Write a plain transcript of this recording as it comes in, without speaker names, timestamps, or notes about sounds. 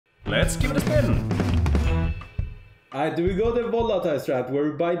Let's give it a spin. Do we go the volatile strat where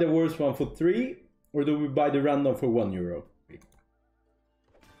we buy the worst one for 3? Or do we buy the random for €1?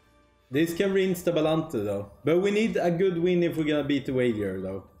 This can rinse the Balante though. But we need a good win if we're gonna beat the wager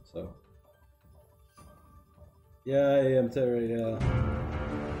though. So. Yeah, I am Terry, yeah.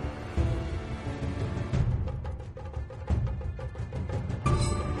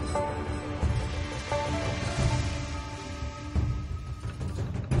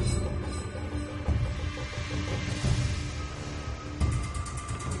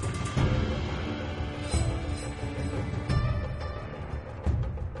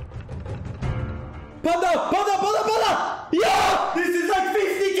 Panda! Yeah! This is like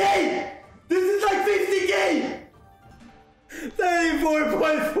 50k! This is like 50k!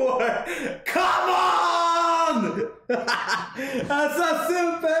 34.4! Come on! That's a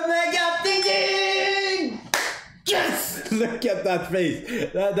super mega ding! Yes! Look at that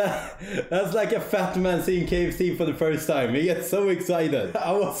face. That's like a fat man seeing KFC for the first time. He gets so excited.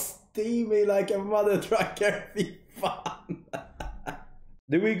 I was steaming like a mother trucker. Be fun.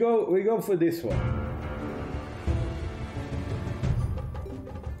 Do we go for this one?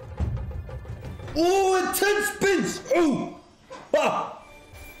 Oh, 10 spins! Oh! Ah.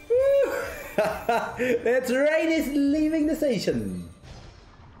 The train is leaving the station.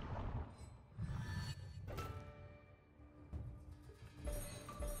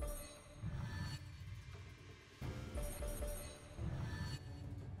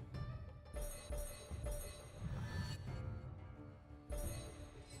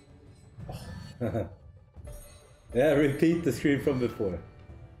 Yeah, repeat the screen from before.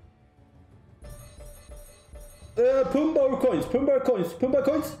 Pumba or coins? Pumba or coins? Pumba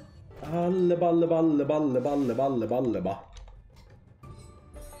coins? Balle.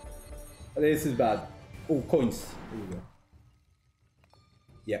 This is bad. Oh, coins. Here we go.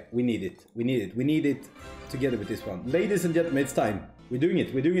 Yeah, we need it. We need it together with this one. Ladies and gentlemen, it's time. We're doing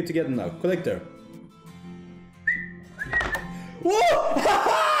it together now. Collector. Whoa!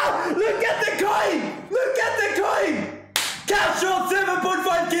 Look at the coin! Look at the coin! Cash on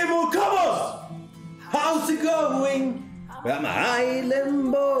 7.5k more, come on! How's it going? I'm an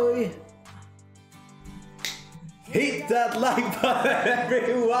island boy. Hit that like button,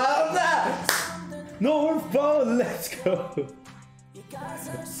 everyone! North Pole, let's go!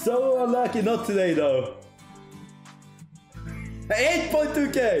 So unlucky, not today though.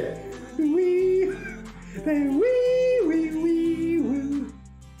 8.2k! Wee!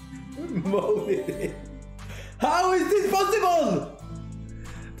 How is this possible?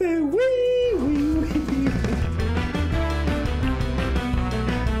 Wee!